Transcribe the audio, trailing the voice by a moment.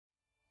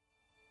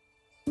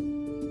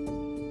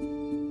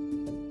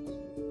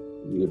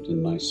lived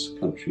in a nice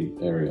country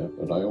area,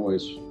 but I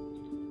always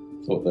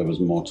thought there was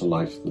more to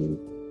life than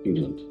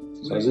England.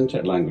 So I was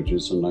into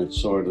languages, and I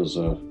saw it as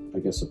a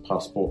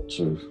passport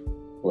to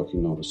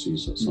working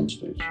overseas at some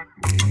stage.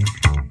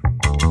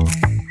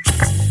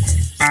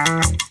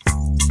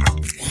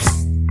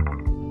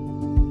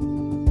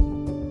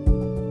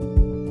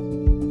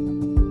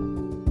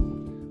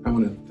 I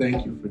want to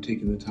thank you for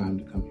taking the time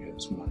to come here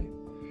this morning.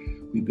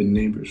 We've been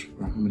neighbors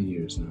for how many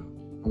years now?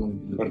 How long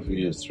have you lived Quite a few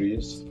years, 3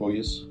 years, 4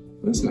 years.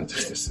 Well, it's not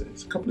just this,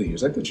 it's a couple of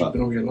years. I thought you'd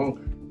been over here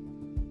longer.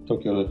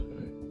 Tokyo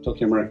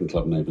American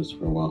Club neighbors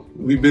for a while.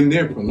 We've been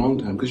there for a long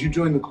time, because you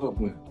joined the club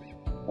when?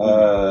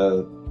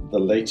 The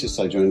latest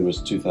I joined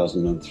was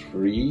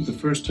 2003. The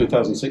first time?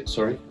 2006,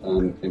 sorry.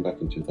 Came back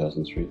in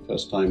 2003.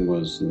 First time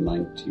was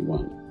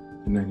 91.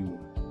 In 91.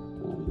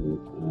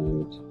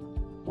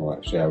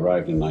 Actually, I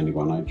arrived in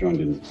 91. I joined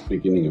in the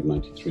beginning of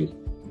 93.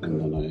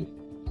 And then I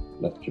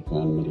left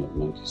Japan middle of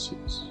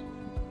 96.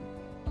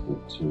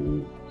 Went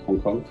to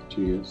Hong Kong for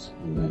 2 years,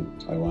 and then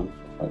Taiwan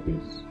for 5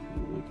 years.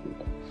 And then I came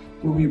back.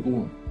 Where were you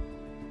born?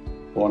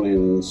 Born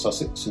in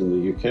Sussex in the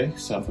UK,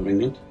 south of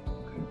England.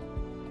 Okay.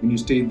 And you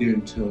stayed there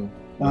until?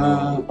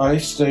 I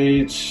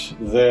stayed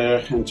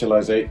there until I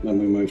was 8, and then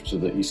we moved to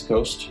the East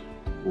Coast,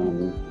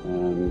 and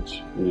a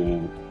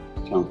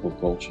town called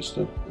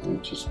Colchester. I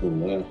went to school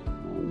there,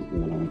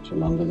 and then I went to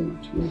London,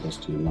 went to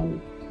university in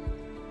London.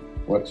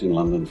 Worked in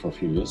London for a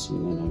few years,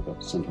 and then I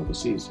got sent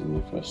overseas, and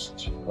my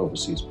first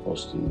overseas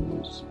posting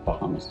was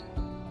Bahamas.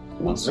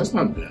 That's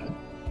not bad.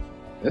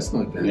 That's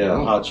not bad. Yeah,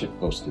 hardship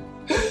posting.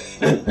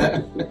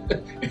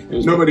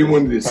 Nobody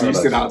wanted this, so you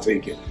said, I'll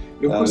take it.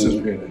 Of course it's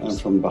paradise. I'm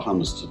from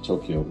Bahamas to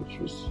Tokyo, which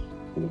was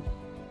kind of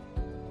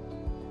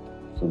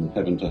from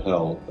heaven to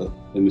hell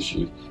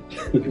initially.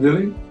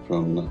 Really?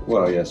 From a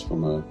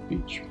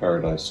beach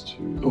paradise to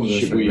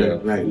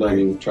Shibuya,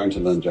 trying to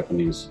learn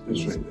Japanese.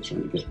 That's right.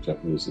 Trying to get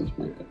Japanese into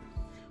my head.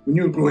 When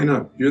you were growing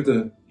up, you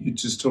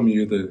just told me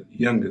you're the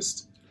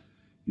youngest.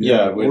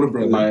 I've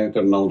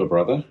got an older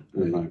brother,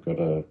 and I've got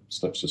a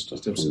stepsister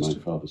from my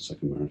father's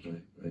second marriage.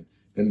 Right.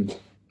 And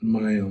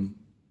my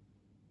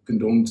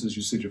condolences,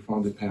 you said your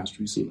father passed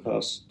recently. He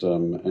passed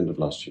end of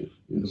last year.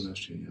 Yes. End of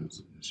last year,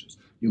 yes.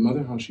 Your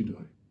mother, how's she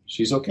doing?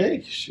 She's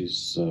okay.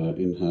 She's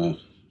in her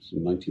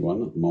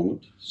 91 at the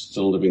moment,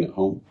 still living at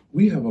home.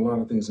 We have a lot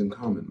of things in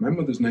common. My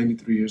mother's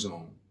 93 years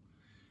old.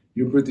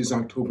 Your birthday's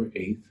October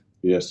 8th.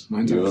 Yes.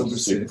 Mine's October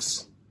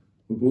 6th.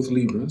 We're both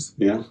Libras.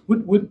 Yeah.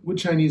 What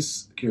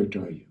Chinese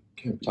character are you?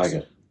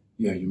 Tiger.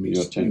 Yeah, you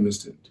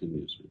missed it. 10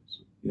 years.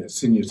 Yeah,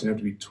 seniors. There have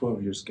to be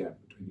 12 years gap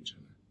between each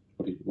other.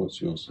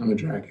 What's yours? I'm a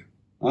dragon.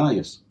 Ah,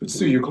 yes. But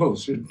still, you're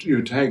close. You're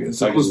a tiger. It's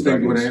the closest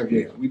thing what I have.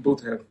 Yeah, we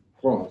both have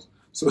claws.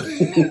 So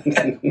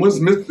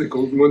one's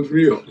mythical and one's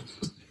real.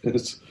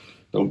 Yes.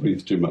 Don't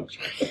breathe too much.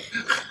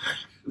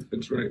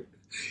 That's right.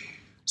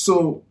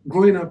 So,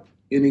 growing up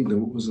in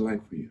England, what was it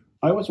like for you?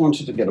 I always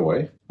wanted to get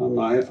away.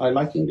 I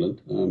like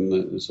England.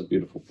 It's a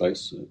beautiful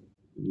place. I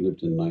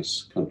lived in a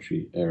nice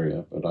country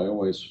area, but I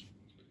always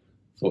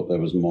thought there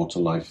was more to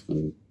life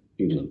than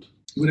England.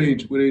 What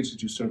age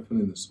did you start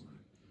feeling this way?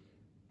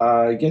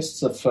 I guess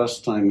the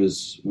first time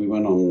is we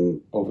went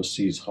on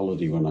overseas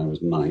holiday when I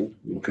was 9.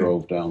 We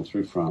drove down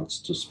through France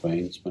to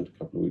Spain, spent a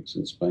couple of weeks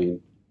in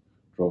Spain,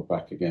 drove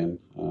back again.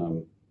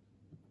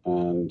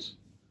 And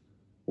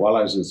while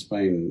I was in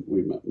Spain,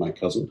 we met my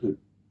cousin who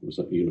was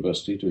at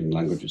university doing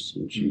languages,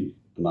 and she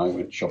and I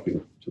went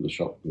shopping to the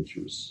shop, and she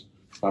was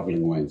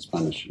babbling away in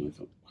Spanish, and I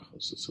thought, wow,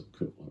 this is so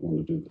cool, I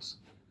want to do this.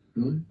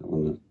 Really?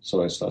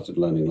 So I started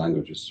learning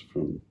languages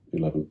from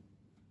 11.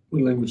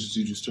 What languages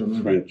did you start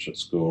learning? French at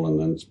school,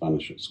 and then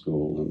Spanish at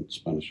school, and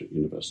Spanish at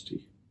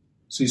university.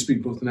 So you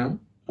speak both now?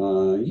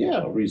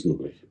 Yeah,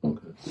 reasonably.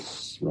 Okay.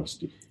 It's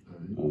rusty.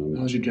 Right.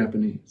 How's your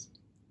Japanese?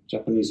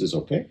 Japanese is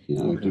okay.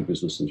 Yeah, I do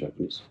business in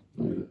Japanese.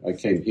 Okay. I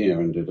came here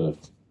and did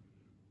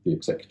the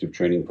executive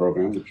training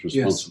program, which was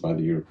sponsored by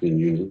the European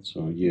Union.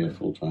 So a year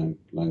full-time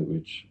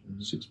language,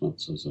 6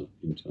 months as an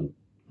intern.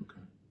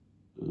 Okay.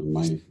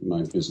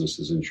 My business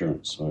is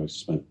insurance, so I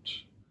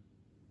spent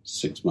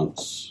 6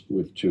 months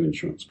with 2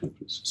 insurance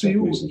companies. So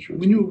you were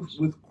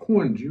with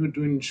Corn, you were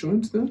doing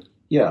insurance then?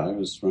 Yeah, I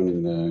was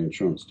running the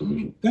insurance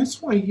division. That's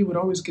why he would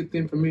always get the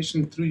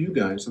information through you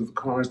guys of the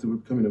cars that were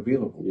becoming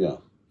available. Yeah,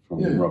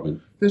 from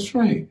Robin. That's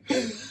right.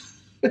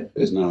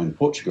 He's now in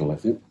Portugal, I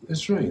think.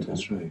 That's right.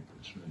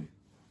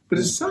 But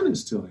his son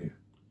is still here.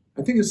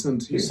 I think his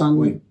son's here. His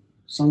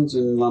son's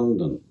in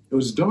London. It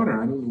was his daughter.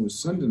 I don't know. His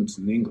son's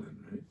in England,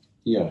 right?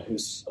 Yeah,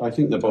 I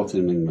think they're both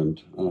in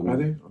England. Are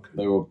they? Okay.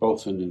 They were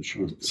both in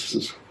insurance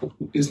as well.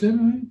 Is that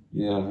right?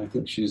 Yeah, I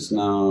think she's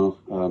now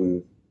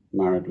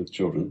married with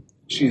children.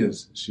 She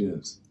is.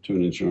 To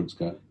an insurance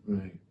guy.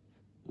 Right.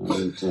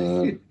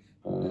 And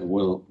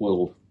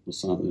Will, the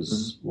son,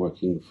 is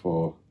working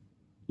for,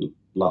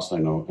 last I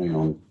know,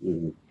 Aon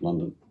in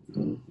London,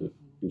 the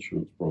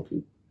insurance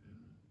broking.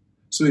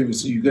 So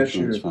you got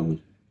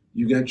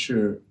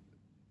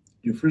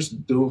your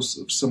first dose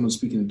of someone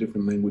speaking a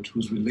different language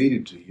who's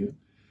related to you,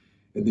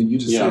 And then you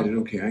decided,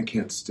 okay, I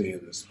can't stay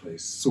in this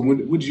place. So what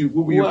were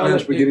your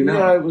plans for getting out?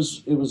 Yeah,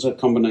 it was a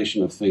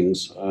combination of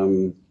things.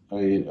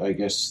 I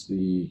guess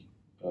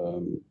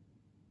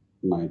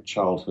my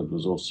childhood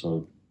was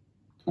also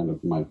kind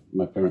of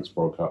my parents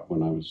broke up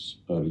when I was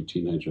early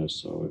teenager,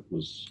 so it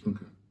was a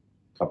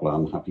couple of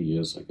unhappy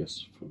years, I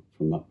guess,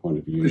 from that point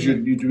of view. Because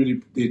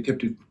they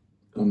kept it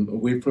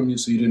away from you,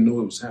 so you didn't know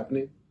what was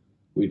happening?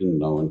 We didn't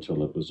know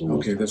until it was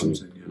almost happening. That's what I'm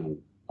saying, yeah.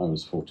 And I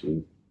was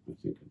 14, I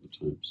think, at the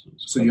time.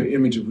 So your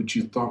image of what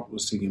you thought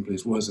was taking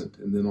place wasn't,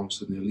 and then all of a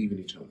sudden they're leaving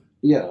each other.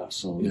 Yeah,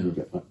 so you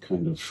get that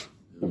kind of,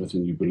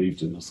 everything you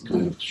believed in is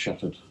kind of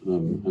shattered,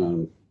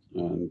 and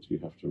you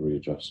have to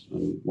readjust.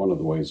 And one of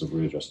the ways of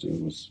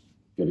readjusting was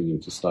getting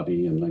into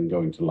study and then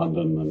going to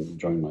London and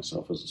enjoying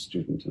myself as a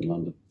student in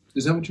London.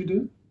 Is that what you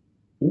did?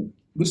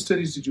 What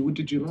studies what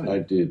did you like? I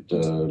did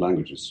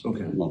languages,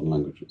 modern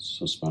languages,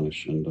 so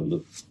Spanish and a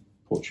little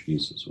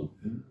Portuguese as well.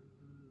 Yeah.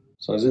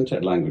 So I was into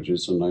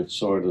languages, and I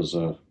saw it as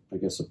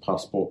a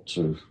passport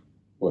to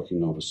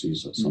working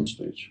overseas at some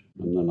stage.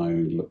 And then I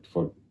looked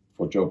for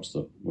jobs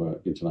that were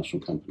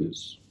international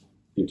companies,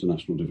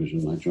 international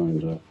division. I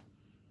joined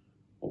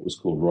what was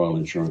called Royal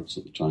Insurance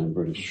at the time,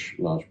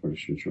 large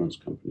British insurance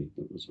company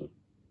that was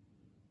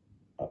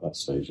at that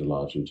stage a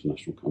large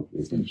international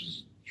company. They've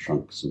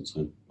shrunk since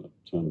then, but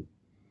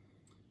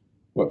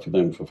worked for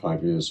them for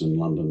 5 years in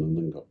London, and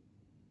then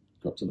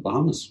got to the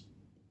Bahamas.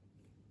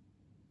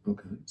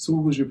 Okay. So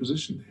what was your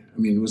position there? I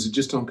mean, was it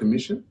just on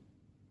commission?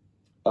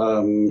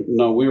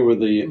 No, we were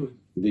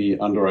the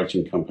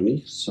underwriting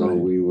company, so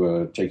we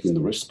were taking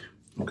the risk,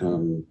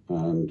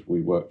 and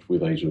we worked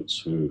with agents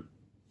who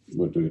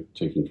were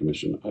taking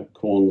commission. At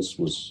Corns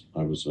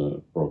I was a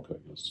broker,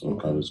 so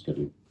I was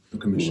getting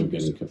commission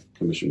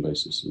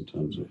basis in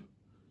terms of.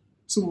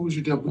 So what was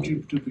your job? What did you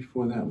do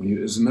before that? When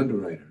you as an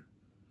underwriter?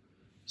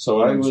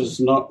 So I was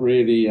not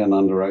really an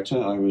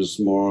underwriter. I was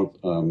more.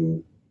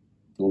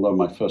 Although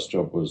my first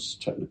job was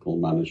technical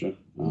manager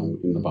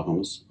in the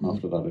Bahamas,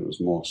 after that it was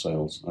more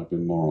sales. I've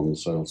been more on the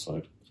sales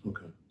side.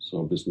 Okay.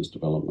 So business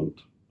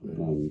development,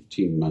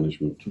 team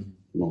management,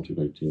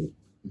 motivating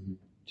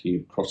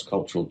team,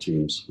 cross-cultural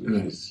teams,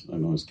 which is, I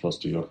know is close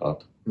to your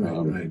heart.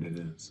 Right, it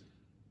is.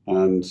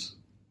 And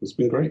it's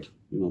been great.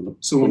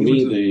 For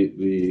me,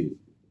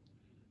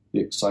 the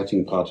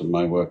exciting part of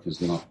my work is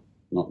not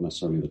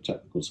necessarily the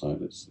technical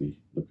side; it's the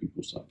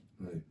people side.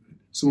 Right.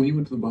 So when you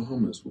went to the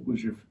Bahamas, what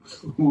was your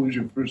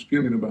first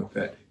feeling about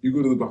that? You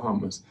go to the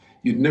Bahamas.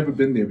 You'd never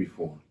been there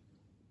before.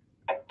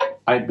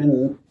 I'd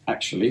been,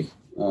 actually.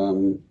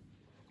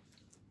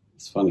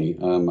 It's funny.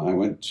 I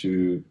went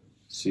to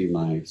see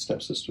my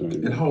stepsister.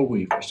 And how old were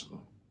you, first of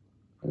all,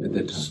 at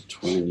that time?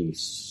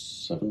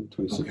 26,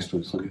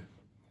 27.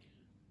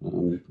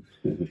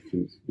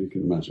 You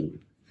can imagine.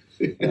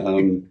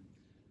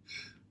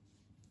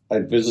 I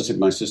visited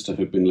my sister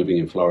who'd been living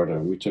in Florida,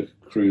 and we took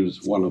a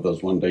cruise, one of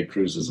those one-day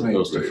cruises that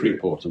goes to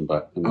Freeport and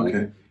back.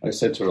 And I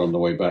said to her on the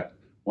way back,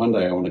 one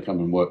day I want to come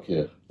and work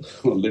here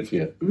or live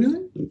here.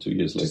 Really? And 2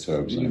 years later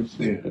I was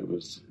there. It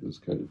was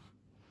kind of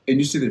and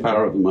you see the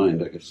power of the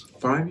mind, I guess.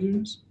 5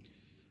 years?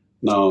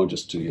 No,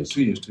 just 2 years.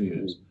 2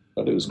 years.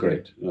 But it was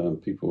great.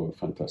 People were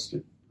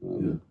fantastic.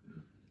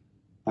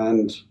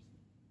 And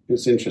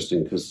it's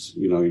interesting because,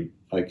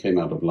 I came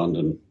out of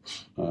London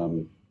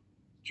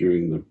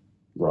during the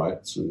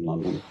riots in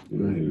London.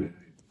 Right.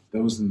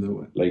 That was in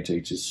the late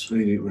 80s.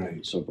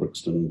 Right. So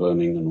Brixton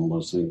burning and all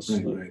those things.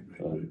 Right.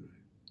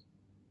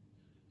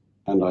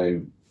 And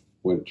I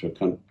went to a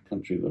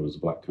country that was a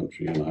black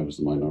country, and I was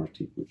the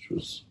minority, which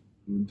was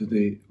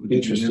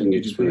interesting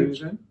experience.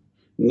 Did you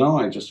no,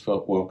 I just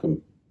felt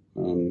welcome.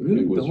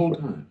 Really? The whole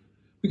time?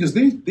 Because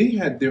they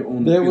had their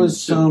own... There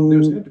was there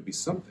had to be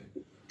something.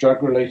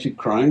 Drug-related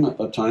crime at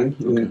that time,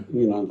 in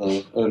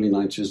the early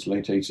 90s,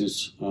 late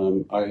 80s.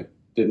 I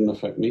didn't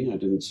affect me. I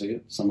didn't see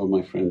it. Some of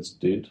my friends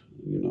did.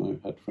 I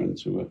had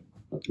friends who were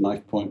at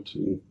knife point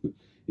in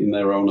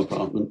their own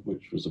apartment,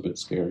 which was a bit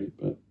scary,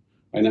 but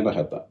I never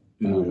had that.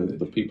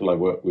 The people I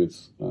worked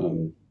with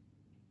were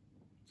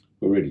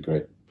really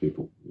great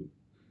people.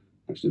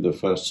 Actually, the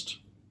first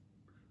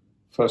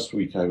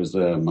week I was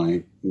there,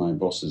 my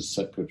boss's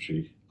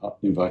secretary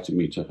invited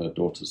me to her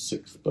daughter's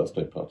 6th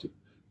birthday party.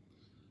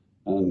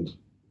 And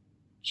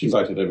she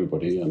invited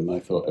everybody, and I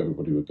thought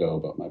everybody would go,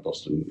 but my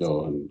boss didn't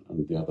go, and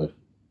the other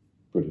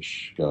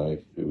British guy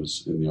who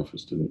was in the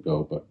office didn't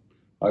go. But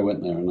I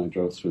went there, and I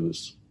drove through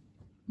this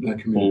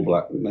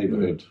all-black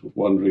neighborhood,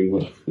 wondering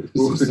what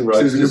is the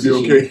right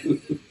decision. Be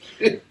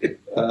okay.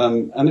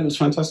 And it was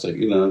fantastic.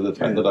 The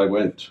fact that I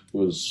went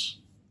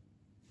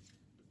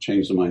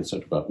changed the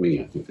mindset about me,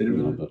 I think. Did it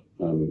really?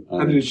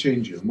 How did it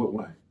change you? In what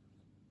way?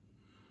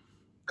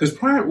 Because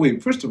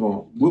first of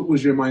all, what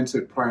was your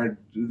mindset prior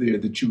to there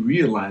that you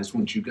realized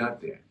once you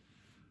got there?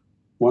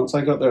 Once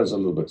I got there, I was a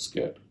little bit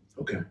scared.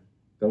 Okay.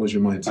 That was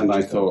your mindset. And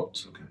I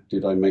thought,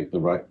 did I make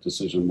the right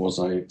decision? Was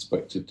I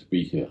expected to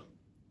be here?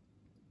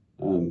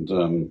 And,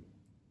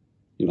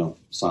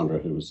 Sandra,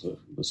 who was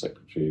the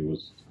secretary,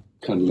 was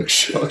kind of looked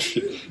shocked.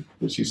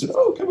 And she said,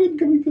 oh, come in.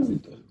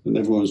 And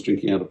everyone was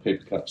drinking out of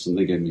paper cups, and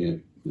they gave me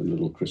a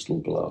little crystal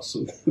glass.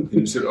 And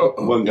you said, "Oh."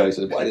 One guy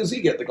said, "Why does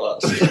he get the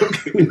glass?"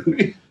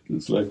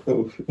 It's like,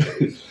 oh.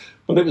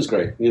 But it was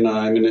great.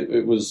 I mean,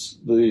 it was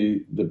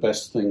the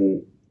best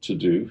thing to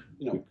do.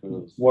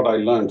 Because what I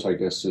learned, I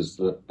guess, is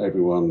that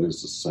everyone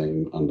is the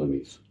same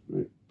underneath.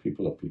 Right?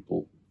 People are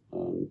people.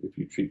 If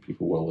you treat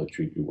people well, they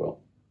treat you well.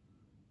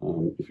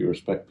 If you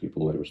respect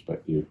people, they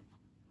respect you.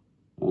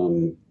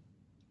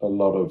 A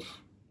lot of,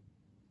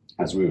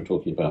 as we were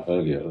talking about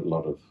earlier, a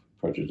lot of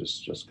prejudice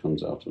just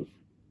comes out of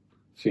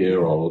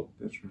fear or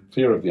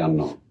fear of the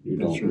unknown. You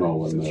don't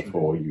know, and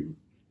therefore you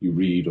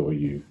read or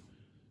you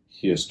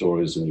hear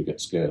stories and you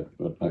get scared.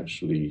 But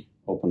actually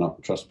open up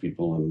and trust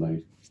people, and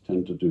they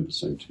tend to do the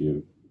same to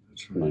you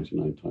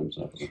 99 times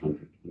out of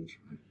 100.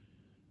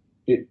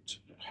 It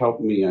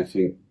helped me, I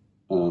think,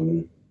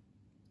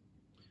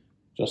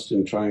 just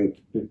in trying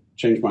to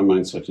change my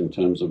mindset in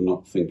terms of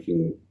not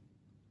thinking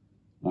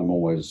I'm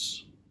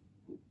always,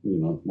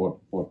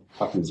 what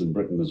happens in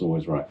Britain is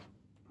always right.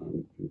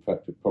 In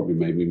fact, it probably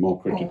made me more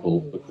critical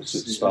because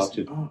it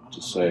started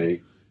to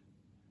say,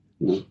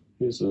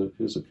 here's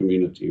a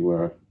community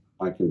where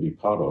I can be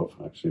part of.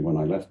 Actually, when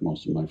I left,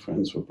 most of my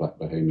friends were Black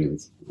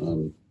Bahamians.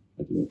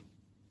 I didn't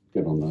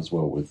get on as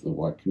well with the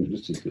white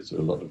community because there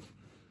are a lot of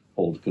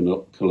old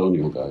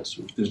colonial guys.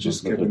 There's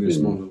just keeping a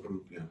smaller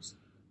group, yes.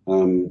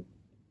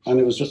 And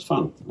it was just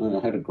fun. I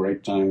had a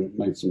great time,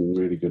 made some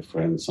really good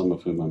friends, some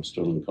of whom I'm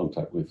still in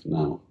contact with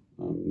now.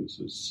 This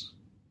is,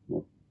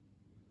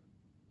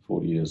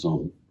 40 years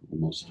on,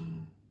 almost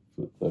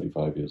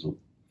 35 years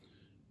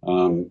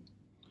on.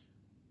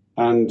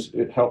 And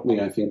it helped me,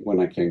 I think, when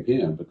I came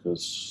here,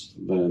 because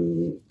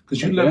then...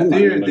 Because you left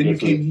there and then you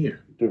came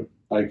here.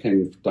 I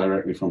came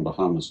directly from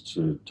Bahamas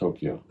to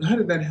Tokyo. How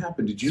did that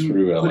happen? Did you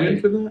put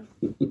in for that?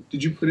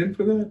 Did you put in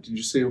for that? Did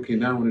you say, okay,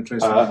 now I want to try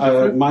something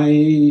different?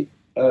 My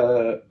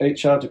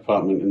HR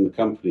department in the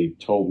company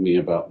told me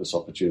about this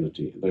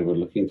opportunity. They were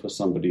looking for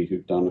somebody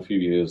who'd done a few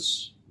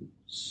years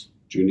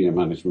junior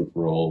management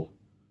role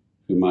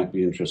who might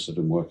be interested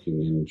in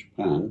working in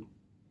Japan.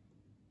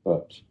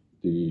 But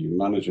the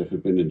manager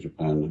who'd been in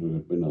Japan, who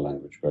had been a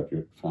language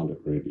graduate, found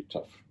it really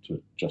tough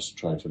to just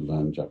try to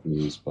learn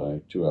Japanese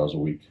by 2 hours a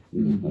week,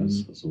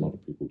 as a lot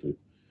of people do.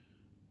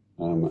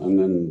 And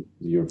then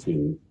the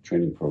European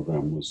training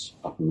program was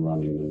up and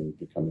running and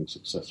becoming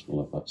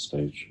successful at that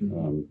stage.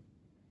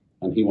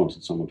 And he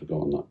wanted someone to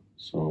go on that.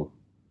 So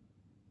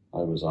I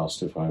was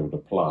asked if I would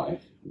apply,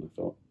 and I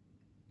thought,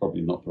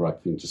 probably not the right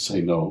thing to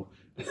say no.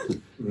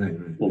 Right.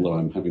 Although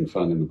I'm having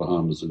fun in the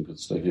Bahamas and could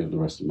stay here the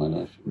rest of my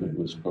life.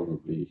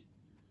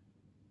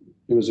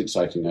 It was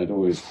exciting. I'd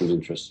always been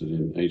interested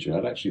in Asia.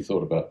 I'd actually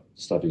thought about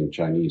studying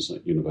Chinese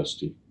at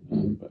university,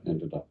 but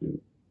ended up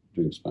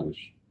doing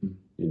Spanish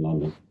in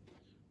London.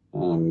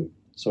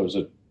 So it was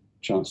a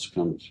chance to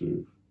come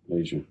to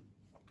Asia.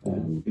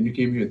 And you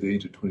came here at the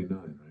age of 29,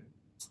 right?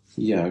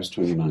 Yeah, I was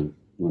 29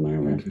 when I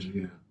arrived.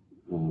 Yeah.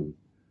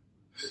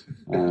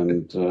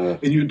 And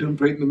you were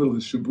dumped right in the middle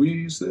of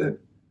Shibuya, you said?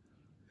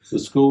 The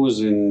school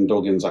was in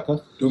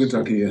Dogenzaka.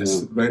 Dogenzaka,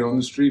 yes. Yeah. Right on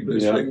the street, but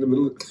it's right in the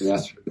middle of the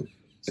street.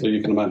 So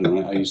you can imagine,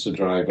 right? I used to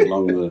drive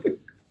along the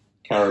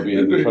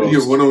Caribbean coast.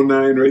 You're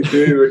 109 right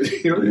there.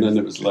 And then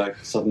it was like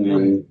suddenly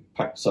on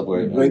packed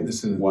subway.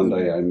 One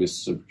day I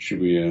missed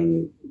Shibuya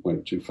and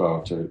went too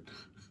far to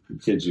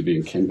Kijubi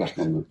and came back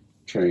on the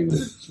train. And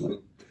it's like,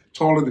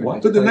 taller than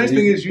But the nice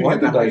thing is you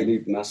had the height. Why did I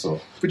leave Nassau?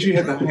 But you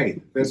had the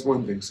height. That's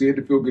one thing. So you had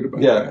to feel good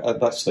about that. Yeah, at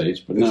that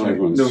stage. But now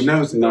everyone's as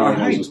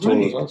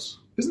tall as us.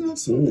 Isn't that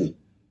something?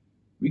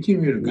 We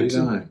came here at a good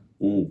time.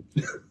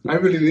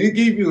 It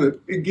gave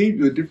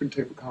you a different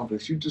type of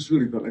complex. You just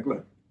really felt like,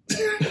 look,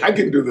 I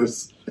can do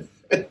this.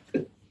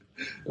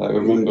 I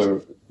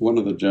remember one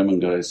of the German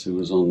guys who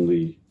was on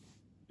the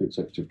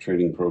executive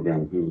training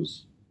program, who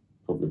was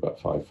probably about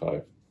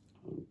 5'5".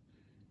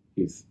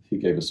 He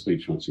gave a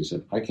speech once. He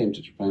said, "I came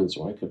to Japan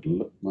so I could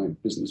look my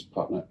business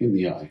partner in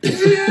the eye."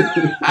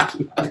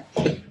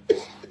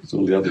 So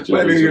all the other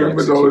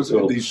Germans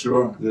be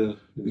sure. Yeah.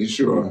 Be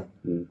sure.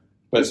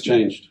 But it's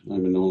changed. I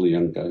mean, all the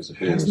young guys are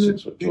here,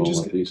 6 foot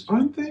tall at least.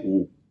 Aren't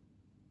they?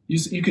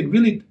 You could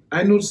really...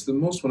 I notice the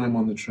most when I'm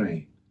on the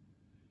train.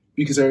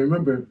 Because I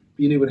remember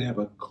being able to have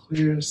a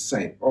clear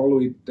sight all the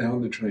way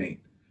down the train.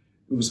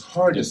 It was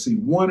hard to see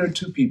one or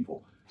two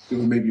people that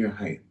were maybe your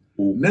height.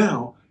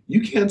 Now,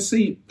 you can't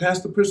see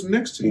past the person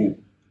next to you.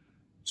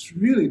 It's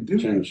really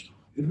different. Changed.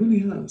 It really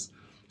has.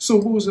 So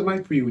what was it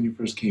like for you when you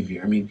first came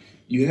here? I mean,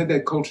 you had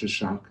that culture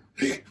shock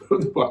from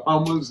the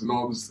Bahamas and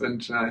all the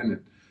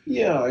sunshine.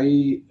 Yeah,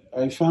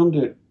 I found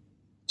it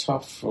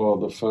tough for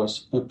the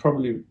first...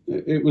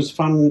 it was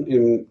fun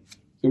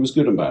it was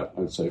good and bad,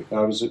 I'd say.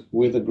 I was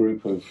with a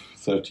group of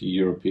 30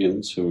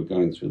 Europeans who were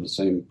going through the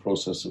same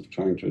process of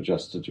trying to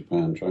adjust to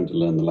Japan, trying to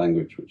learn the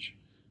language, which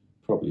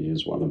probably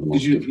is one of the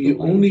most difficult you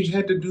only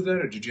had to do that,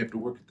 or did you have to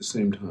work at the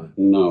same time?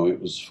 No, it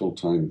was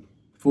full-time.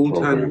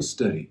 Full-time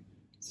study.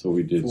 So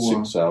we did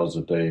 6 hours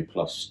a day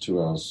plus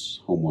 2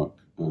 hours homework.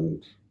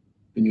 And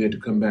you had to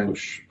come back.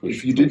 If you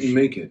push. Didn't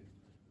make it.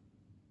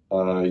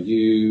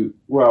 We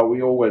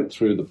all went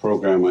through the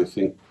program, I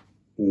think.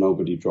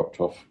 nobody dropped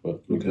off,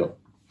 but we Okay. got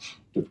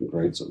different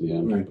grades at the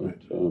end. Right, but,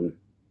 right.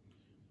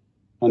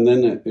 And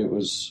then it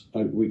was,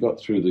 we got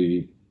through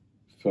the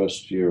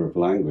first year of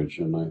language,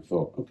 and I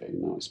thought, okay,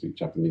 now I speak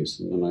Japanese.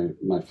 And then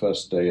my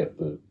first day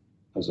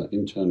as an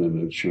intern in an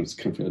insurance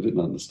company, I didn't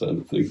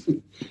understand a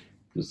thing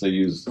because they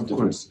use Of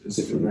course, it's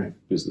different right.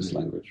 business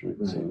Right. language, right?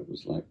 Right. So it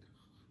was like,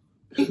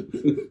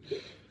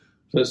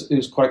 so it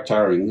was quite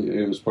tiring.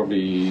 It was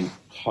probably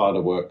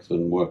harder work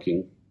than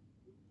working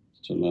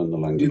to learn the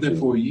language. You did that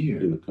for a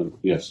year. in the country.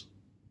 Yes.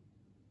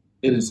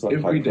 And it's Quite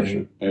high every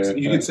pressure. day. So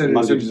you could set it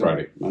Monday to as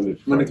Friday. Monday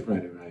to Monday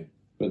Friday. to Friday, right?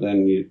 But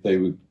then we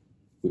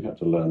had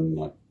to learn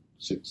like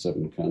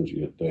 6-7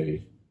 kanji a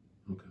day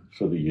Okay.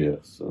 for the year.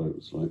 So it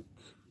was like,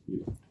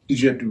 Did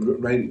you have to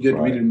write? You had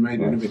to read and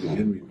write and everything. yeah,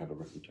 And we read. had a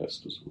written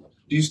test as well.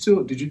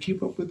 Did you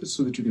keep up with it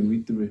so that you can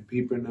read the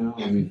paper now?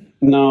 I mean,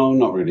 No,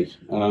 not really.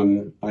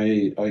 I'm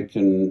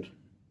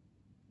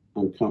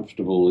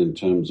comfortable in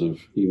terms of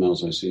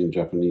emails I see in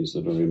Japanese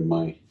that are in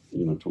my,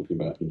 talking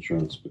about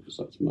insurance because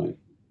that's my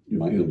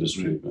Your field,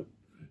 industry. right. But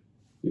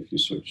if you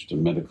switch to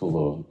medical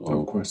or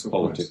Of course.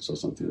 politics or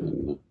something,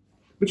 then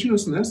But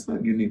so that's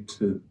not unique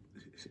to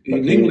but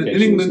in England. In communication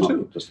is England not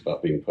too. just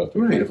about being perfect.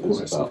 Right, It's of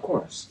course, about of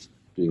course.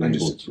 being I able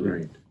just to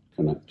right,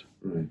 connect.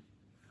 right.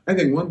 I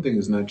think one thing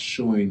is not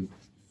showing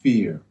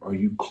fear or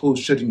you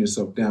shutting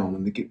yourself down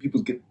when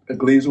people get a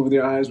glaze over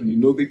their eyes when you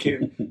know they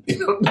can't. They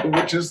don't know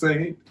what you're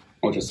saying.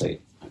 Or just say,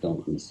 I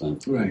don't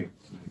understand. Right.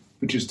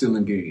 But you're still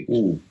engaged,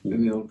 Mm.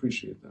 and they'll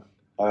appreciate that.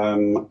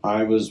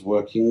 I was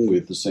working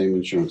with the same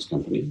insurance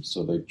company,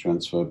 so they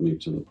transferred me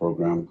to the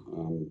program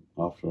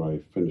after I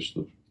finished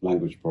the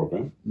language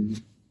program.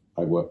 Mhm.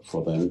 I worked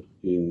for them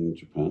in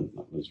Japan.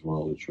 That was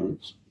Royal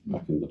Insurance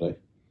back in the day.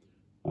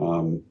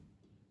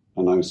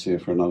 And I was here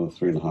for another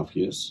 3.5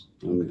 years.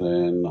 And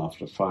then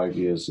after 5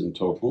 years in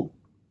total,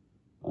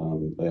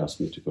 they asked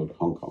me to go to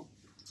Hong Kong.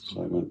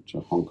 So I went to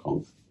Hong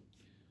Kong.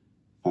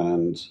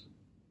 And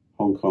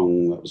Hong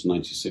Kong, that was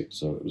 96,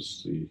 so it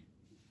was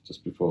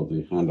just before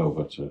the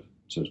handover to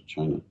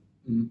China.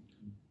 Mhm.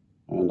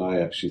 And I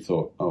actually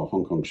thought,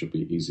 Hong Kong should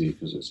be easy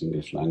because it's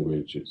English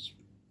language, it's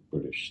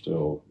British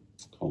still,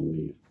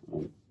 colony,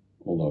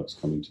 although it's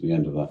coming to the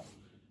end of that.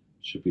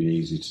 It should be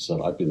easy to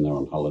settle. I've been there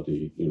on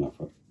holiday,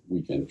 for a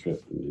weekend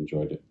trip and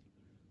enjoyed it.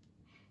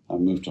 I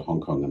moved to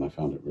Hong Kong and I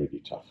found it really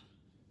tough.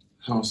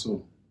 How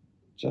so?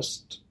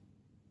 Just,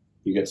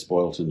 you get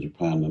spoilt in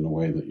Japan in a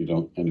way that you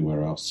don't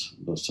anywhere else.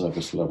 The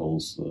service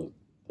levels,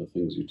 the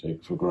things you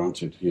take for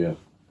granted here,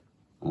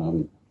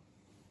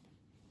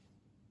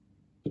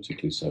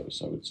 particularly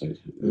service, I would say.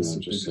 That's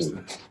the just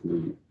biggest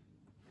thing.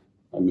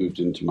 I moved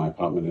into my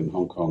apartment in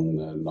Hong Kong,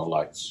 no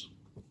lights.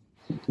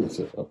 I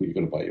said, you've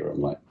got to buy your own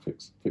light,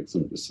 fix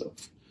them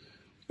yourself.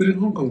 But in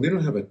Hong Kong, they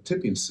don't have a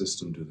tipping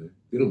system, do they?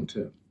 They don't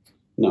tip.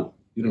 No,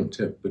 You don't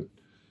tip, but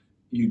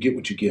you get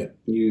what you get.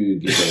 you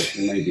give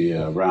maybe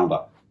a round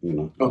up,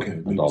 Okay,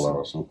 $1 maybe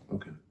or something,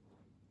 Okay,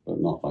 but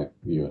not like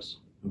the US.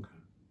 okay.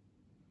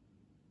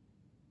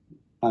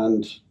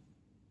 And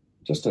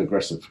just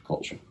aggressive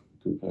culture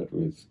compared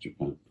with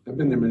Japan. I've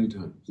been there many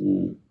times.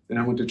 Mm. And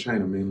I went to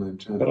China,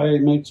 mainland China. But I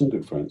made some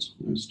good friends.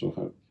 I still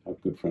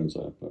have good friends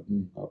there. But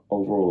Mm.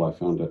 overall, I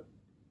found it,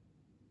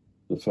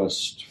 the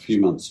first few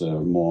months there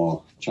were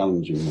more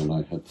challenging than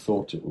I had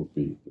thought it would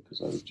be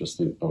because I would just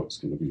think, it's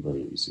going to be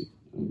very easy.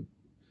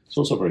 It's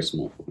also very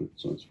small. Right?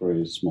 So it's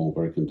very small,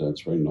 very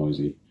condensed, very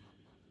noisy,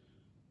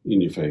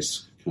 in your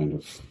face kind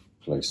of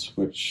place,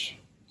 which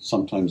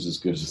sometimes is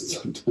good and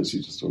sometimes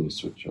you just want to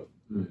switch up.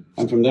 Right.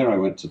 And from there I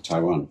went to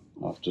Taiwan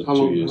after How 2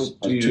 long- years.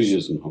 how- 2 2 years?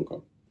 years in Hong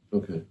Kong.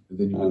 Okay. And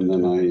then you went And to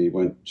then Taiwan. I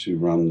went to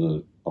run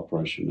the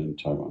operation in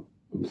Taiwan,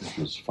 which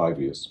was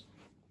 5 years.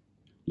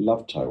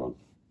 Loved Taiwan.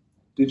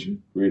 Did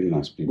you? Really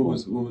nice people.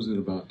 What was it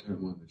about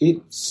Taiwan? that you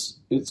liked?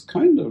 It's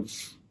kind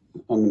of,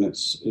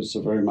 it's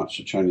a very much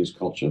a Chinese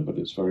culture, but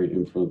it's very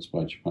influenced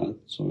by Japan.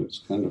 So it's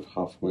kind of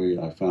halfway,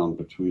 I found,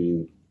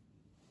 between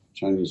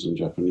Chinese and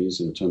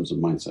Japanese in terms of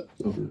mindset.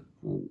 Okay.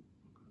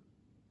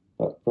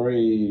 But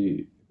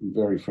very,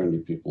 very friendly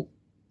people,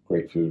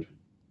 great food,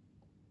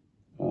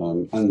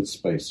 and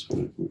space,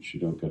 which you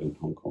don't get in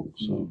Hong Kong.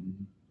 So Mhm.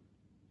 you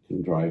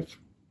can drive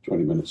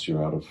 20 minutes,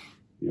 you're up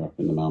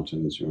in the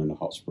mountains, you're in a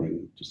hot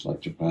spring, just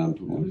like Japan,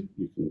 or Really?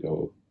 you can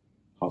go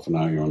half an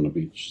hour, you're on the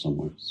beach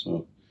somewhere.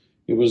 So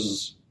it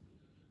was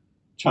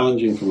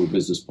challenging from a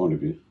business point of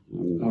view.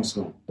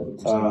 Also,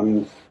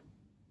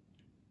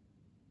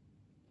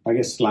 I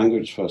guess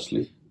language,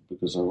 firstly,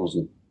 because I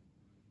wasn't,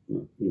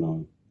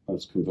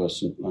 as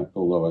conversant.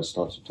 Although I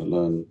started to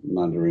learn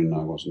Mandarin,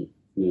 I wasn't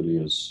nearly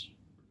as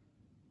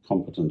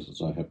competent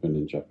as I have been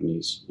in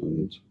Japanese,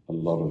 and a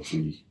lot of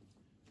the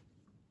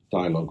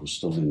dialogue was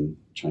still in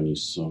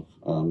Chinese, so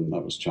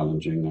that was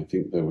challenging. I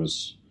think there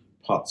was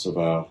parts of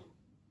our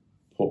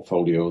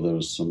portfolio, there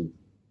was some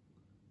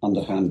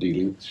underhand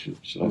dealing, should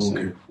I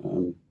say.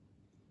 Okay.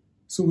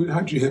 So how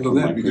did you handle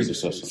From that? my Because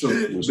predecessor.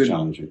 It was did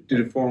challenging.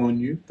 it fall on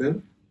you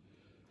then?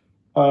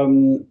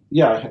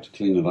 Yeah, I had to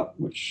clean it up,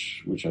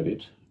 which I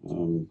did.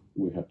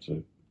 We had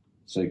to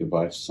say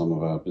goodbye to some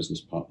of our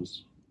business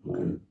partners.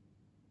 Okay.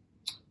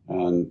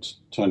 and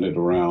turned it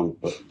around.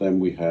 But then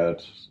we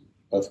had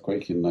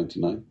earthquake in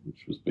 '99,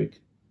 which was big.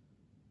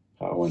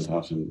 Power went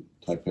out in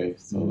Taipei,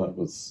 so that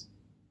was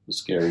a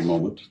scary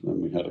moment.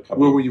 Then we had a couple.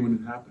 Where were you when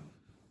it happened?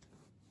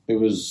 I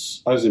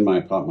was in my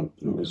apartment.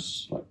 It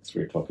was like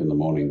 3:00 in the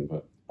morning,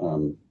 but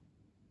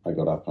I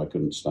got up. I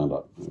couldn't stand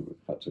up.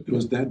 I had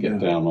to get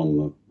down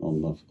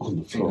on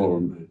the floor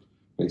and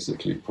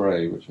basically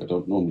pray, which I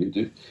don't normally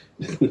do.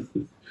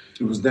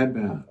 It was that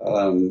bad.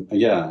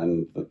 Yeah,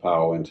 and the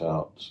power went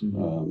out.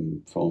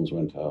 Phones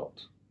went out,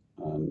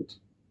 and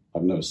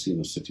I've never seen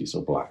a city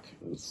so black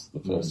as the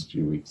first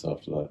few weeks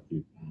after that.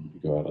 You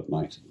go out at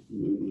night. The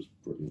moon was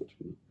brilliant.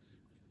 It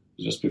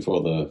was just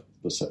before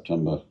the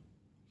September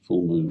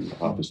full moon, the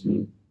harvest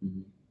moon.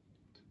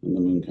 And the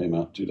moon came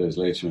out 2 days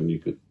later, and you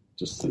could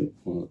just think,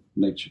 well,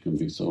 nature can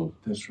be so...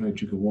 That's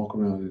right, you could walk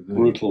around at night.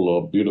 Brutal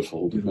or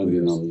beautiful,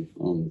 depending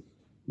on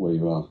where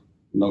you are.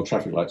 No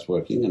traffic lights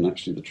working, and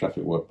actually the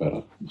traffic worked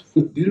better.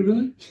 Did it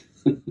really?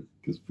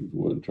 Because people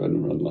weren't trying to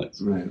run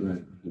lights. Right.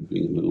 And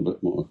being a little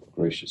bit more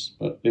gracious.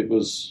 But it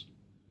was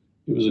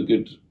a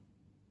good...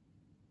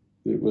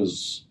 It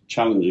was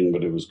challenging,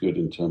 but it was good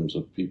in terms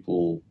of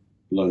people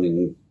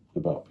learning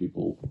about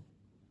people,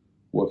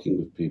 working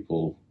with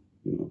people,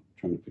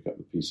 trying to pick up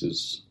the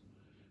pieces.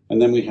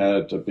 And then we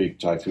had a big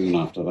typhoon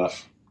after that,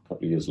 a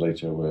couple of years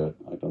later, where,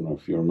 I don't know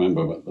if you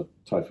remember, but the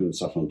typhoon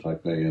sat on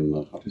Taipei and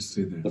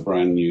the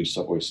brand new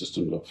subway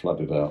system got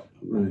flooded out.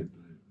 Right.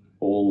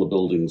 All the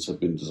buildings had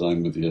been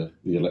designed with the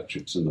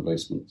electrics in the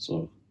basement,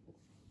 so...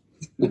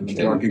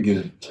 Dark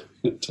again.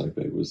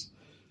 Taipei was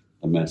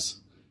a mess.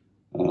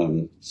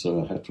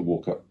 So I had to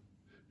walk up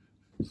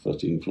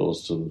 13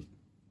 floors to the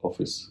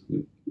office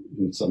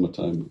in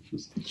summertime, which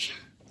was...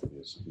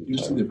 You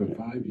stayed there for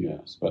 5 years.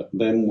 Yes, but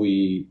then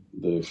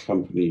the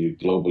company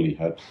globally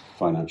had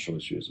financial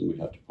issues, and we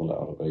had to pull it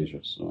out of Asia.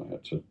 So I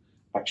had to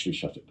actually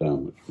shut it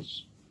down, which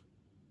was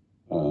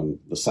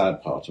the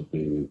sad part of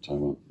being in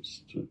Taiwan,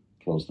 was to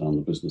close down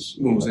the business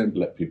and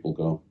let people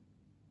go.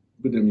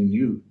 But I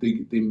mean, they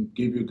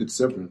gave you a good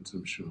severance,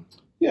 I'm sure.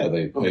 Yeah,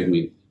 they paid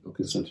me,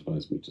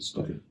 incentivized me to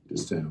stay.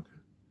 Okay.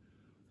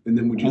 And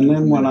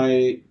then when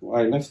I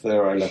left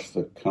there, I left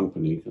the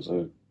company because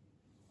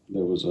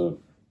there was a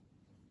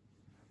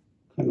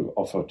kind of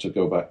offer to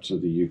go back to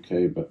the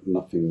UK, but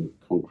nothing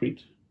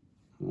concrete.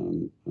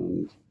 And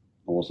it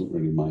wasn't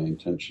really my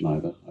intention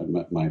either. I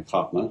met my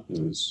partner,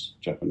 who is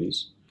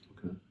Japanese,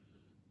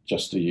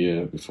 just a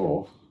year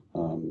before.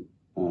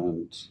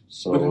 And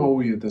so. But how old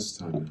were you at this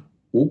time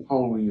now? How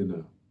old were you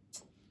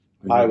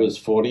now? I was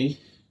 40.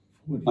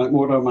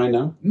 What am I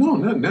now? No,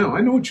 not now.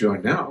 I know what you are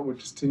now. We're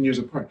just 10 years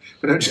apart.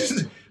 But at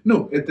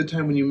the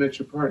time when you met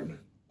your partner.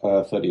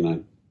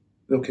 39.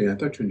 Okay, I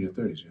thought you were in your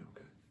 30s. Yeah,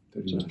 okay.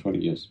 39. Just 20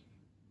 years.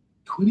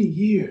 20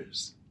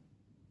 years?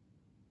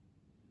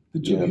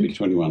 I'll be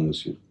 21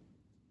 this year.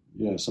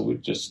 Yeah, so we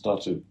just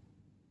started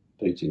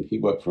dating. He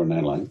worked for an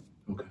airline.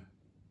 Okay.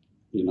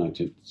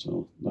 United,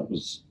 so that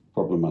was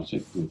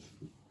problematic with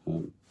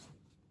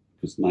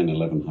because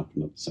 9/11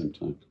 happened at the same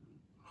time.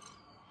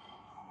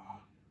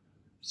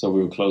 So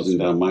we were closing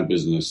down my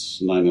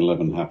business.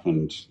 9/11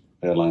 happened.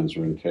 Airlines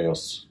were in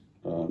chaos.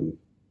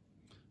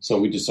 So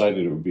we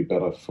decided it would be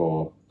better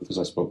because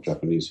I spoke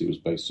Japanese, he was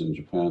based in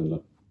Japan,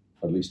 that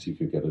at least he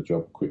could get a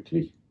job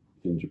quickly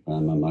in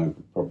Japan, and I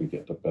would probably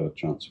get a better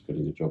chance of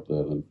getting a job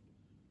there than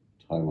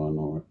Taiwan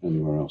or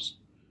anywhere else.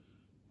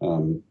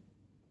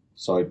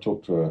 So I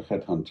talked to a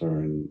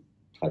headhunter in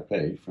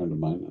Taipei, a friend of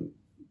mine, and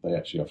they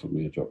actually offered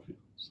me a job here.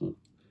 So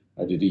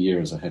I did a year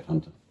as a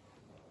headhunter.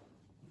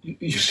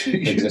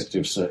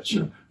 Executive search.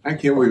 I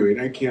can't wait.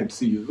 I can't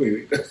see you.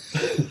 Wait.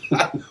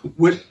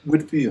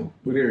 What field?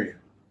 What area?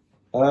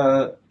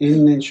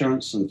 In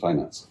insurance and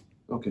finance.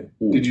 Okay.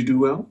 Did you do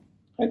well?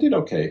 I did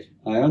okay.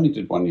 I only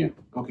did 1 year.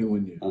 Okay,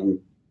 1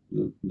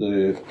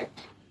 year.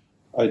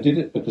 I did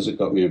it because it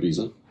got me a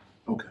visa.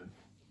 Okay.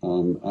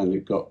 And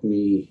it got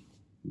me...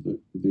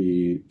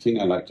 The thing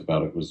I liked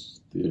about it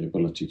was the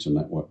ability to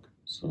network.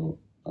 So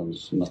I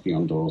was knocking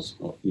on doors.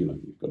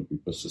 You've got to be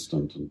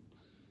persistent and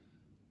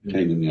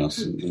pain in the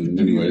ass in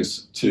many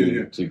ways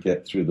to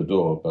get through the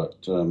door. But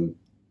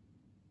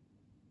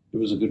it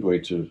was a good way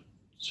to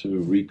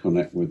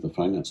reconnect with the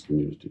finance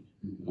community.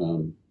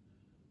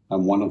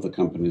 And one of the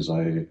companies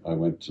I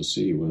went to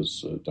see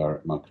was a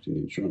direct marketing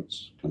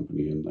insurance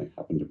company, and they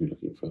happened to be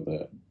looking for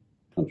their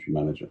country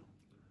manager.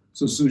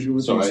 So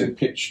I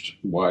pitched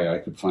why I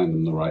could find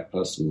them the right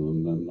person,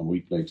 and then a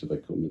week later they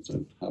called me and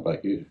said, "How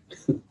about you?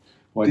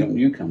 Why don't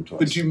you come to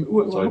us?"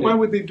 But why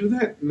would they do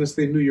that unless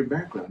they knew your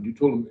background? You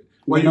told them.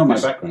 They know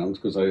my background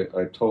because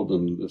I told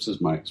them this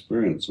is my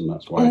experience, and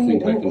that's why I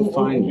think I can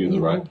find you the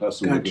right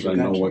person because I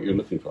know what you're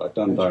looking for. I've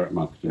done direct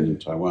marketing in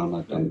Taiwan.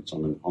 I've done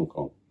some in Hong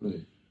Kong.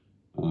 Right.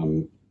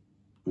 And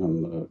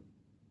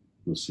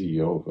the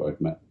CEO who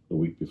I'd met the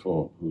week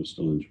before, who was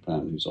still in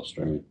Japan, he's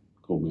Australian,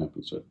 called me up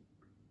and said,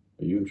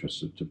 "Are you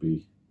interested to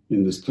be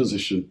in this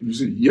position?" You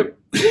said, "Yep."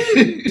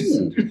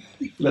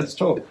 Let's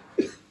talk.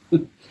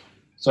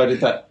 So I did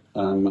that.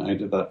 I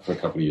did that for a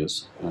couple of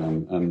years,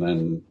 and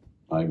then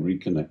I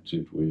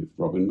reconnected with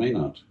Robin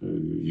Maynard, who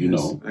you Yes,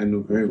 know. I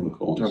know very from well.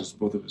 Corns. Taught us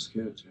both of his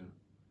kids, yeah.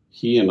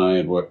 He and I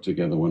had worked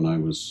together when I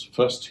was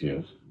first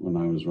here, when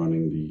I was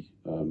running the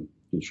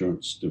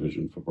insurance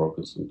division for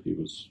brokers, and he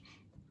was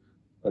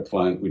a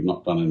client we'd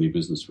not done any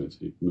business with.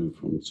 He'd moved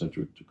from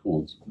Sedgwick to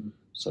Corns,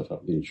 set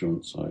up the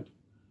insurance side,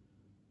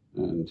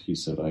 and he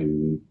said,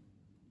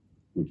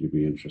 would you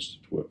be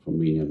interested to work for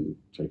me and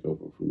take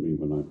over from me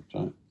when I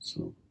retire?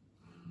 So,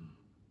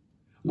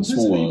 that's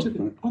how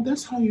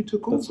you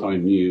took over. That's how I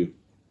knew.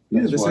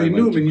 Yeah, that's how you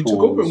knew him, and you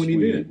took over when he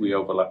did. We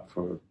overlapped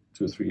for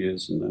 2 or 3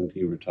 years, and then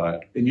he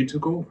retired. And you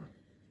took over.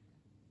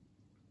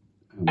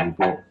 And we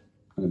brought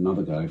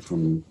another guy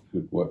who'd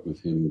worked with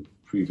him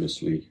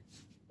previously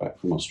back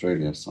from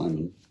Australia,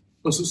 Simon.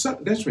 Oh, so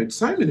that's right.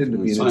 Simon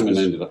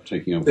ended up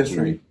taking over. That's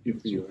right.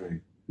 You're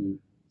right.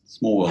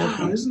 Small world.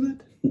 Wow,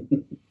 isn't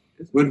it?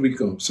 Where did we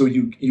go? So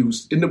you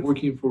end up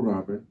working for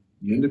Robert.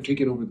 You end up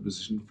taking over the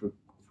position for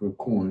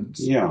Corns.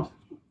 Yeah,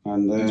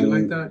 and then did you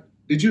like that?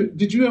 Did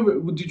you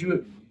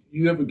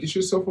ever get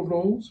yourself a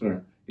roles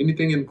or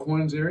anything in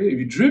Corns area? Have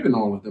you driven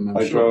all of them?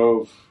 I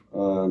drove.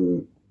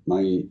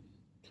 My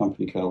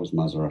company car was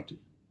Maserati.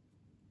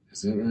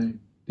 Is that right?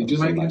 Did you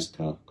like a it? Nice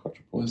car,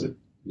 quadruple. Was it?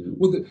 Yeah.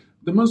 Well,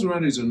 the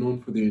Maseratis are known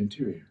for their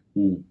interior.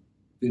 Mm.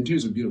 The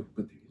interiors are beautiful,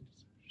 but the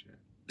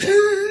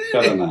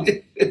Better now.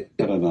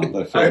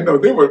 I know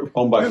they were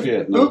owned by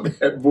Fiat. No,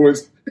 bad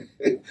boys.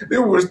 They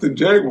were worse than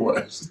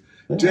Jaguars.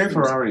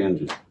 Ferrari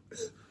engine.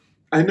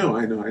 I know.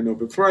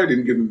 But Ferrari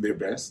didn't give them their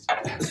best.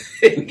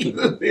 they weren't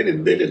going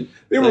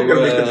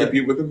to make them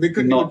compete with them. They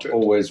couldn't. Not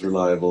always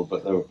reliable,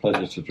 but they were a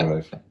pleasure to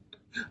drive.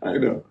 I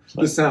know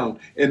the sound,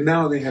 and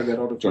now they have that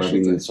artificial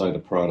driving inside a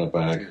Prada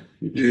bag.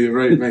 Yeah,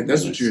 right.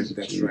 That's what you.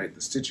 That's right.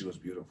 The stitching was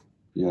beautiful.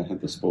 Yeah, I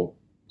had the sport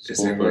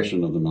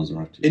version of the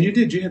Maserati. And you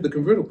had the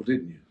convertible,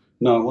 didn't you?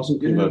 No, it wasn't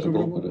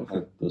convertible, but it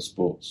had the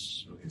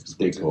sports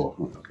decor,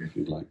 if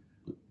you like.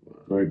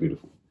 Very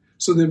beautiful.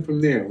 So then from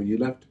there, when you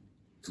left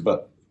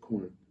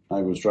Corn,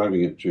 I was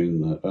driving it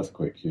during the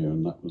earthquake here,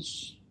 and I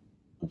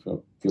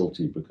felt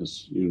guilty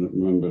because you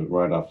remember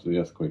right after the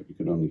earthquake, you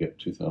could only get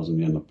 2,000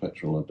 yen of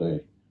petrol a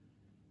day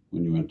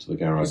when you went to the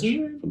garage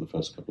for the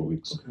first couple of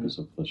weeks because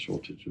of the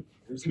shortage of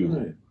fuel.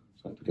 Right?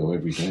 So I had to go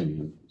every day,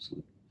 and it's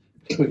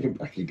like going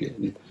back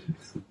again.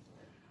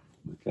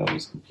 The car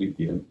was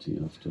completely empty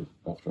after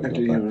I got back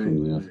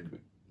from the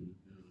earthquake.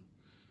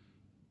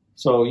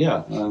 So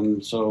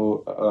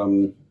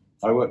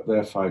I worked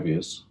there 5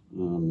 years,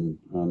 and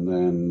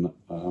then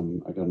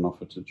I got an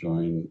offer to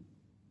join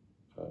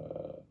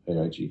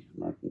AIG,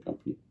 American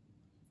company.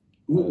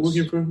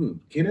 Working for who?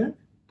 Kinect?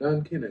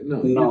 Don Kinect?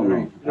 No.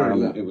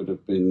 It would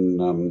have been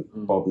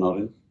Bob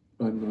Noddin.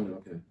 Bob Noddin,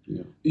 okay.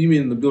 Yeah. You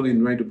mean the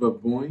building right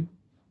above Boeing?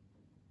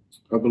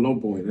 Or below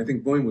Boeing? I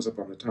think Boeing was up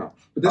on the top.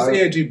 But that's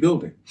AIG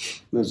building.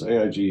 There's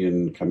AIG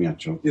in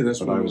Camiacho. Yeah, that's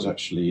what I was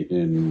actually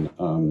in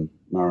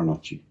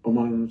Marunouchi. Oh,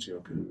 Marunouchi,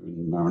 okay.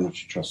 In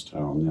Marunouchi Trust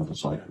Tower on the other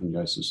side, on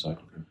Yaisu's side.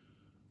 Okay.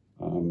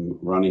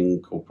 Running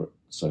corporate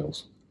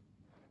sales.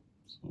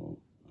 So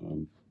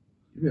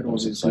you had all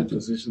these good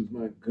positions,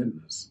 my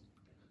goodness.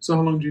 So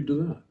how long did you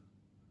do that?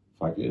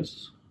 5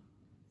 years.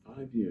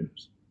 5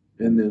 years.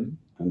 And then?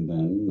 And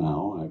then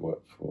now I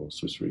work for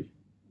Swiss Re.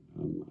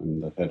 I'm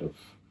the head of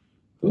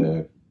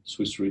the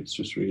Swiss Re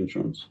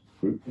Insurance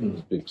Group.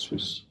 Big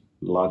Swiss,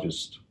 one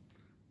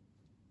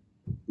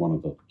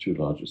of the 2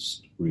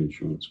 largest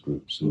reinsurance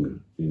groups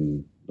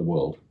in the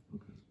world.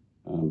 Okay.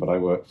 But I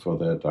work for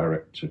their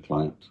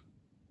direct-to-client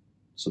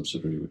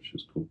subsidiary, which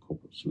is called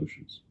Corporate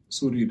Solutions.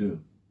 So what do you do?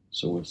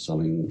 So we're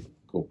selling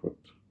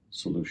corporate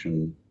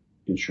solution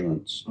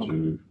insurance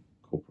to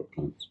corporate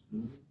clients.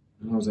 And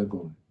how's that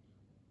going?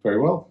 Very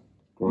well.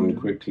 Growing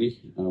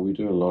quickly. We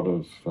do a lot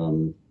of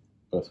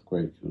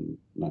earthquake and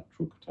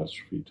natural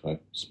catastrophe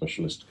type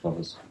specialist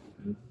covers,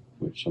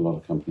 which a lot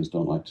of companies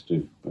don't like to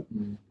do. But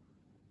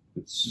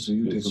it's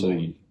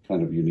a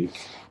kind of unique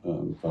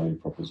value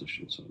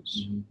proposition. So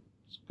it's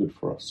good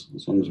for us,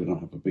 as long as we don't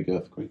have a big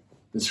earthquake.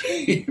 That's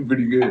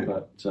pretty good.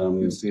 But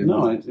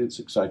it's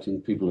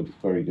exciting. People are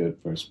very good,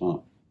 very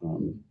smart.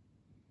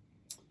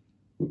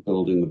 We're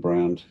building the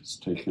brand. It's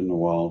taken a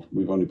while.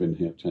 We've only been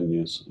here 10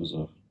 years as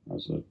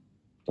a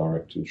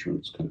direct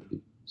insurance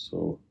company.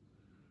 So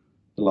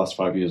the last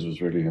 5 years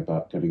was really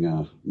about getting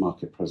our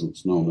market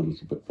presence known a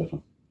little bit better.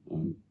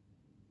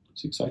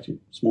 It's exciting.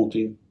 Small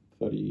team,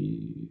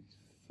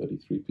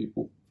 33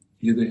 people.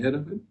 You're the head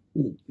of it?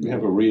 We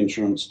have a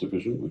reinsurance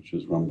division, which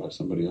is run by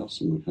somebody else,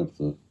 and we have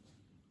the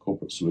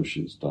corporate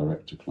solutions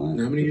direct to client.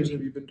 How many years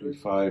have you been doing?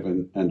 5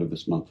 and end of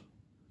this month.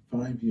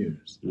 5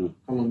 years? Yeah.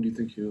 How long do you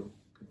think you'll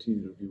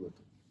continue to be with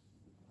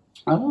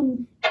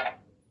them?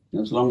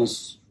 As long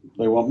as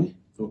they want me.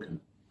 Okay.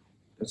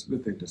 That's a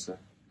good thing to say.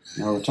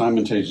 Our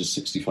retirement age is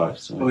 65,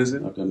 so is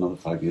it? I've got another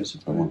 5 years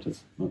if I wanted.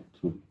 But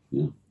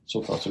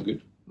so far so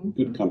good.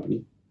 Okay. Good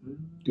company,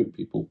 good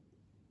people.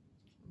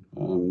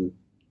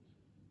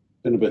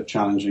 Been a bit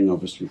challenging,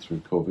 obviously,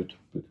 through COVID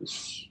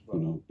because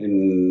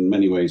in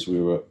many ways we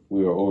were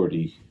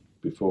already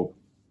before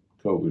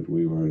COVID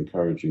we were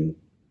encouraging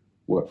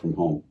work from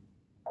home,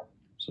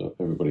 So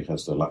everybody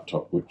has their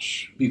laptop,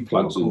 which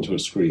Before plugs COVID. into a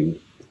screen.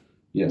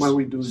 Yes. Why are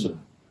we doing So- that?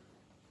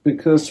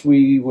 Because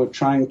we were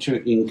trying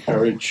to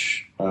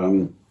encourage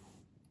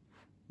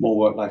more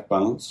work-life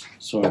balance,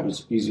 so it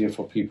was easier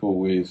for people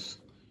with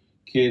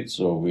kids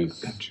or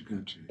with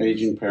Gotcha.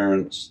 aging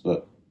parents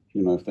that,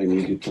 if they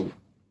needed to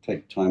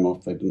take time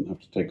off, they didn't have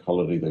to take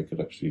holiday. They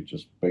could actually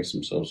just base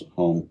themselves at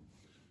home,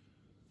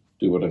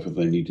 do whatever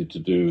they needed to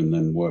do, and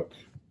then work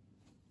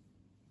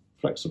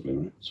flexibly,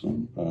 right? So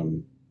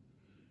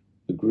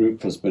the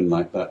group has been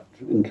like that,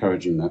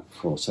 encouraging that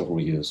for several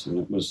years, and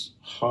it was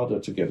harder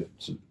to get it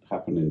to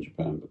happen in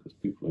Japan because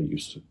people are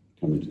used to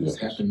coming to the It's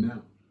office. happened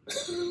now.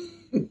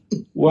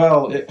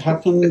 Well, it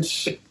happened,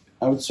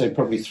 I would say,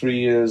 probably 2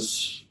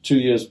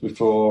 years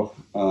before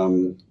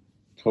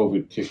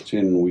COVID kicked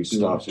in. We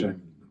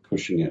started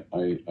pushing it.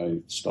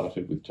 I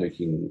started with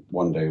taking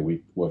 1 day a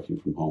week working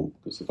from home,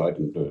 because if I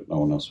didn't do it, no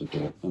one else would do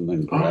it. And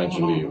then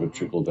gradually it would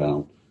trickle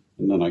down.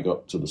 And then I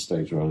got to the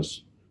stage where I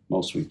was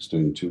most weeks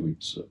doing 2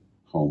 weeks at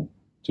home,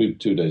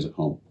 two days at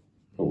home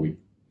per week.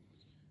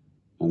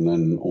 And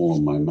then all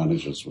of my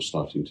managers were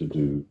starting to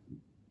do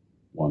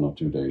 1 or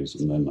 2 days,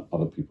 and then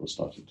other people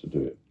started to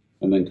do it.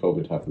 And then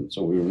COVID happened.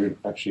 So we were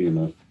actually in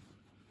a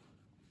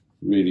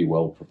really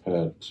well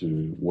prepared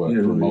to work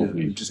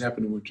remotely It just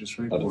happened to work just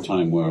right at for a you.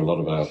 time where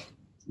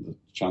the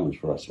challenge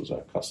for us was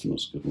our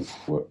customers couldn't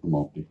work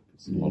remotely.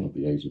 A lot of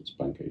the agents,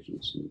 bank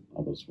agents and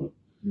others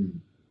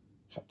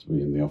had to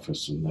be in the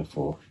office, and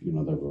therefore,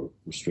 they were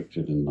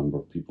restricted in the number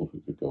of people who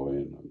could go in,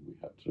 and we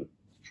had to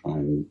try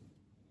and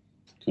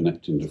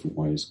connect in different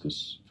ways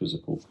because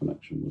physical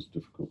connection was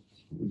difficult.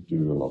 So we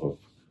do a lot of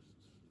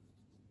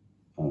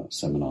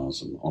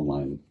seminars and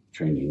online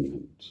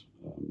training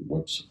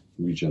and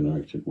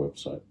regenerated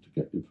website to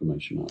get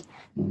information out.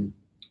 And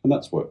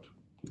that's worked.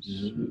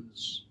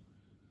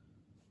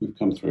 We've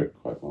come through it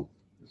quite well.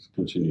 It's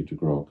continued to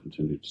grow,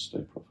 continued to stay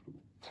profitable.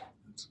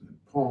 That's good.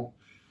 Paul,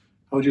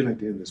 how would you like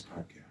to end this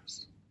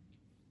podcast?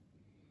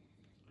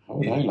 How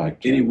would I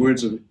like to? Any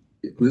words of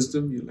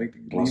wisdom you'd like to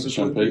Glass leave of us with?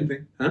 champagne?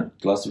 Anything? Huh?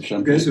 Glass of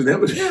champagne? Okay, so that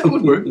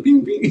would work.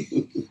 Bing,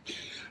 bing.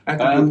 I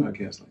could do a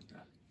podcast like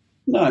that.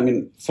 No, I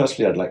mean,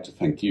 firstly, I'd like to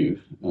thank you.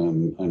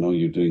 I know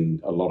you're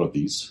doing a lot of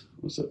these.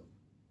 Was it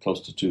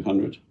close to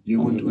 200? You're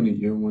 120,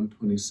 you're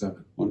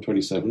 127.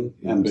 127.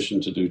 Yes.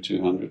 Ambition to do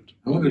 200.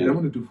 I want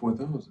to do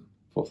 4,000.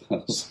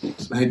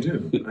 4,000. I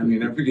do. I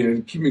mean, I figure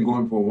it'd keep me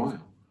going for a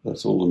while.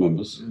 That's all the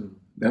members. Yeah,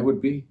 that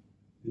would be.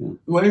 Yeah.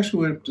 Well, actually,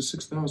 we're up to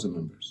 6,000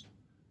 members.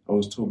 I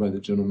was told by the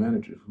general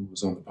manager who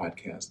was on the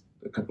podcast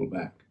a couple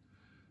back.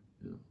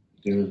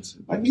 Darren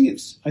said, I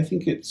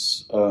think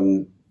it's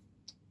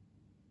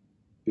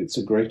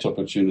a great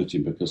opportunity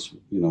because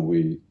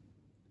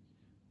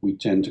we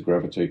tend to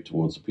gravitate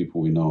towards the people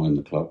we know in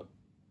the club,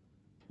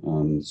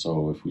 and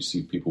so if we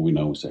see people we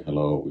know, we say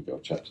hello, we go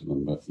chat to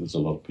them. But there's a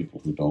lot of people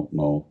who don't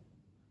know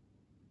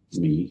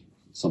me.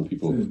 Some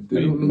people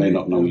may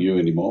not know you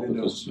anymore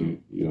because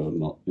you're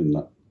not in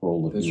that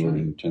role that you were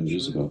in 10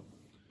 years ago.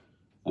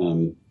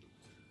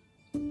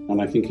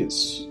 And I think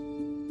it's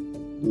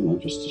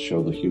just to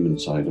show the human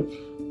side of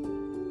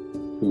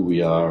who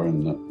we are,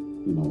 and that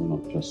we're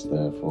not just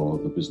there for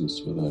the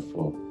business, we're there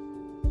for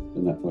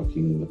the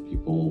networking, the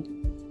people,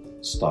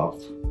 staff,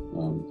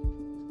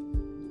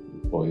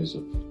 employees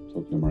of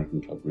Tokyo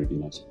American Club, really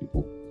nice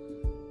people.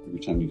 Every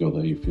time you go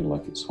there, you feel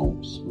like it's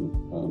home. So,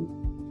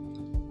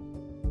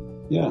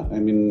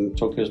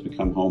 Tokyo's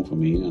become home for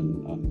me,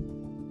 and a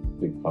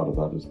big part of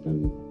that has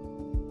been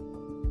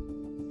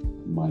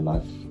my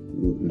life,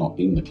 not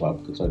in the club,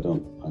 because I'm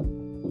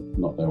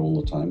not there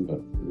all the time,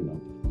 but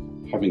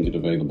having it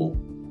available,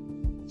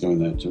 going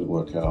there to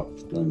work out,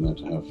 going there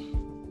to have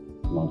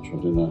lunch or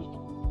dinner.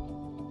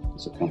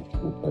 It's a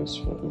comfortable place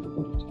for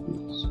everybody to be.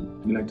 So.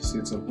 You like to see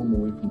it's a home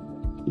away from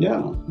home?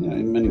 Yeah,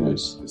 in many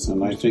ways. It's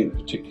And I think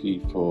particularly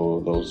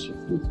for those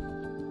with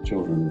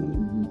children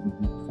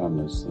and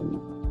families, then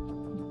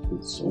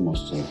it's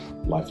almost a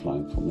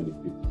lifeline for many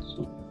people.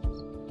 So.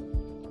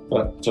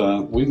 But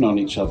we've known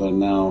each other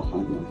now,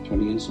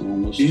 20 years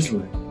almost.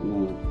 Easily.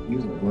 Yeah.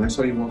 Easily. When I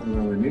saw you walking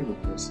around the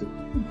neighborhood, I said,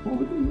 Paul,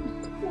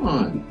 come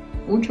on.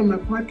 I want you on my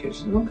podcast.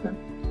 She said, okay.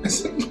 I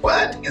said,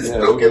 what? He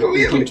said, okay,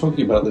 we've been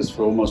talking about this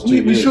for almost 2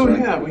 years. We sure right?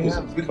 have. We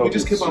have. We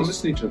just kept on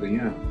listening to each other,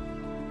 yeah.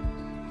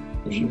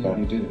 Push it back.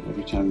 You did it.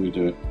 Every time we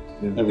do it.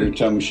 Yeah. Every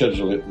time we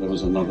schedule it, there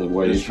was another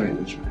wave.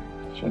 That's right.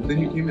 And then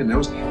you came in.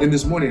 And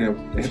this morning, I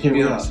have to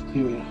be honest,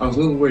 I was a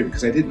little worried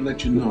because I didn't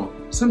let you know.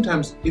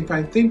 Sometimes, if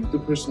I think the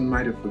person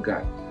might have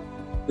forgotten,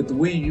 but the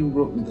way you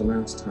wrote me the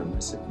last time, I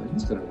said, man,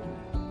 he's going to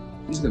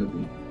remember. He's going to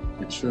be.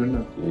 And sure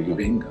enough,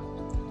 bingo.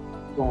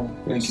 Well,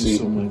 thank you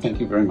so much. Thank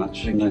you very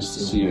much. Nice to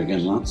see you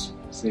again, Lance.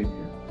 Same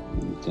here.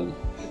 And,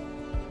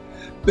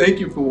 thank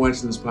you for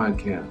watching this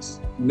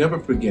podcast. Never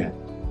forget,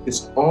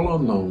 it's all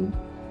unknown.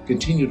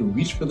 Continue to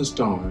reach for the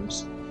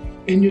stars,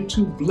 and you're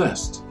too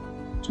blessed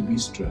to be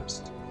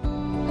stressed.